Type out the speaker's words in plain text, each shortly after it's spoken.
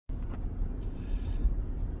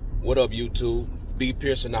What up, YouTube? B.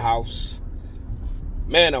 Pierce in the house.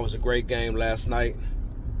 Man, that was a great game last night.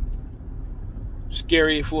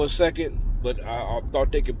 Scary for a second, but I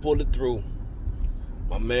thought they could pull it through.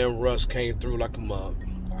 My man Russ came through like a mug.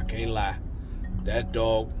 I can't lie. That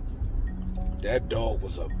dog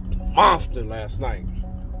was a monster last night.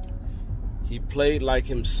 He played like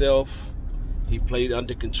himself. He played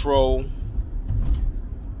under control.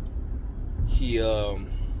 He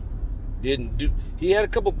had a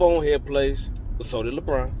couple bonehead plays, but so did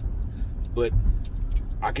LeBron. But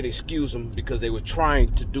I can excuse him because they were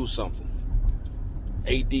trying to do something.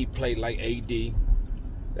 AD played like AD.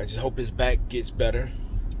 I just hope his back gets better.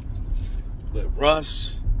 But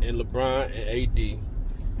Russ and LeBron and AD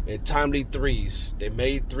and timely threes. They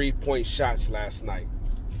made 3-point shots last night.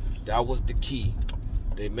 That was the key.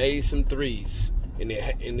 They made some threes, and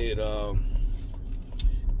it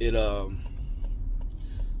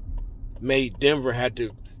made Denver had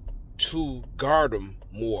to guard them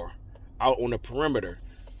more out on the perimeter.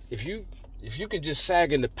 If you can just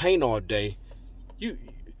sag in the paint all day, you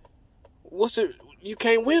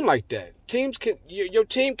can't win like that. Your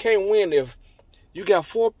team can't win if you got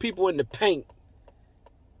 4 people in the paint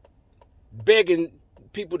begging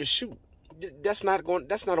people to shoot. That's not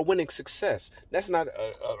a winning success. That's not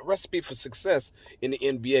a recipe for success in the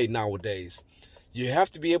NBA nowadays. You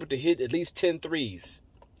have to be able to hit at least 10 threes.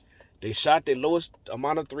 They shot their lowest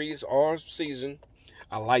amount of threes all season.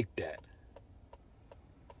 I like that.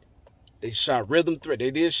 They shot rhythm three. They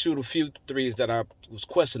did shoot a few threes that I was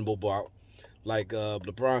questionable about. Like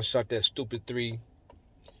LeBron shot that stupid three,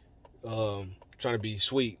 trying to be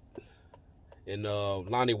sweet. And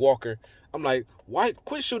Lonnie Walker, I'm like, why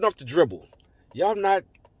quit shooting off the dribble? Y'all not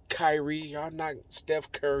Kyrie. Y'all not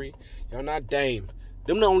Steph Curry. Y'all not Dame.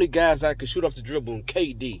 Them the only guys that can shoot off the dribble and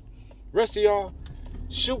KD. Rest of y'all,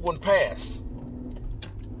 shoot one pass.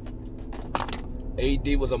 AD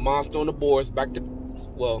was a monster on the boards back to,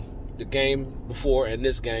 well, the game before and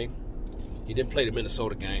this game. He didn't play the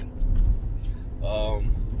Minnesota game.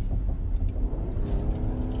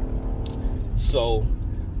 So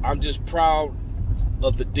I'm just proud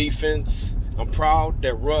of the defense. I'm proud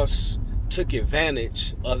that Russ took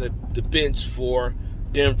advantage of the bench for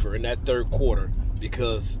Denver in that third quarter,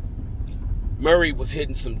 because Murray was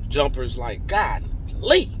hitting some jumpers like, God,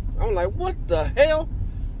 Lee. I'm like, what the hell?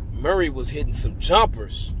 Murray was hitting some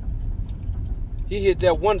jumpers. He hit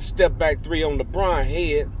that one step back three on LeBron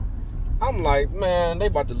head. I'm like, man, they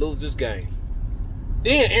about to lose this game.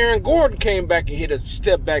 Then Aaron Gordon came back and hit a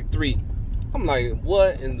step back three. I'm like,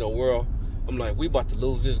 what in the world? I'm like, we about to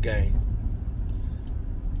lose this game.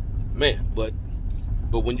 Man, but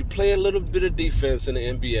when you play a little bit of defense in the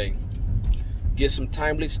NBA, get some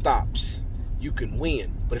timely stops, you can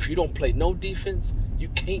win. But if you don't play no defense, you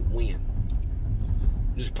can't win.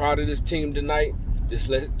 I'm just proud of this team tonight. Just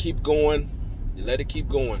let it keep going. Let it keep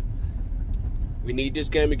going. We need this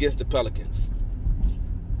game against the Pelicans.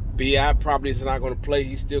 B.I. probably is not going to play.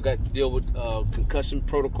 He's still got to deal with concussion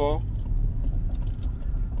protocol.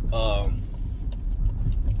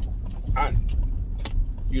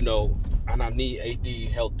 And I need AD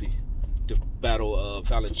healthy to battle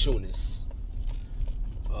Valanciunas.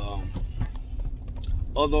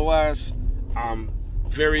 Otherwise, I'm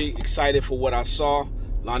very excited for what I saw.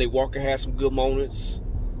 Lonnie Walker had some good moments.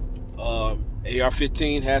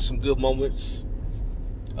 AR-15 had some good moments.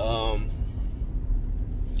 LeBron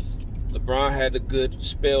had a good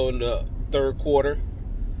spell in the third quarter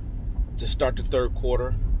to start the third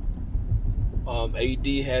quarter. AD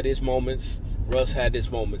had his moments. Russ had his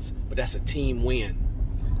moments. But that's a team win.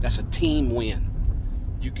 That's a team win.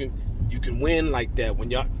 You can win like that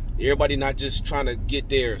when everybody not just trying to get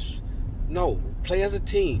theirs. No, play as a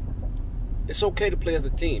team. It's okay to play as a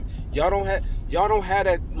team. Y'all don't have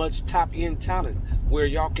that much top end talent where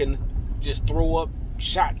y'all can just throw up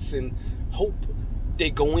shots and hope they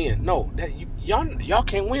go in. No, y'all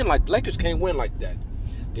can't win like Lakers can't win like that.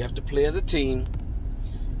 They have to play as a team,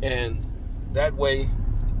 and that way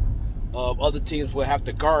other teams will have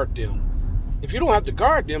to guard them. If you don't have to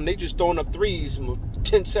guard them, they just throwing up threes with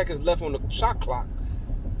 10 seconds left on the shot clock.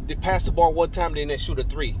 They pass the ball one time, then they shoot a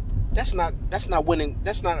three. That's not winning.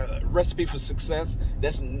 That's not a recipe for success.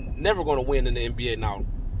 That's never going to win in the NBA now.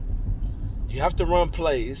 You have to run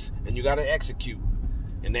plays, and you got to execute.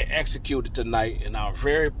 And they executed tonight, and I'm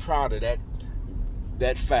very proud of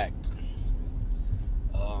that fact.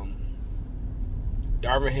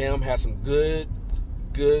 Darvin Ham had some good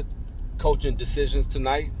coaching decisions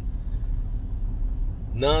tonight.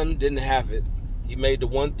 Nunn didn't have it. He made the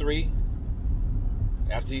 1-3.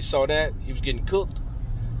 After he saw that, he was getting cooked.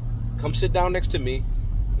 Come sit down next to me.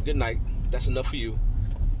 Good night. That's enough for you.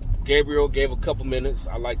 Gabriel gave a couple minutes.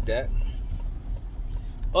 I like that.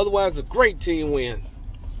 Otherwise, a great team win.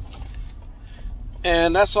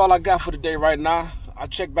 And that's all I got for today right now. I'll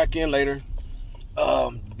check back in later.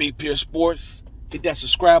 Be Pure Sports. Hit that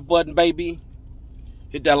subscribe button, baby.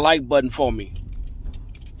 Hit that like button for me.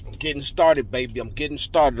 I'm getting started, baby. I'm getting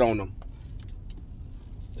started on them.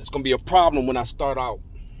 It's going to be a problem when I start out.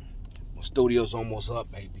 My studio's almost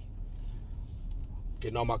up, baby.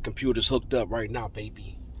 Getting all my computers hooked up right now,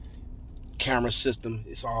 baby. Camera system,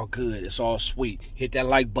 it's all good. It's all sweet. Hit that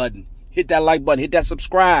like button. Hit that like button. Hit that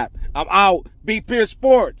subscribe. I'm out. Be Pure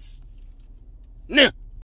Sports. Nah.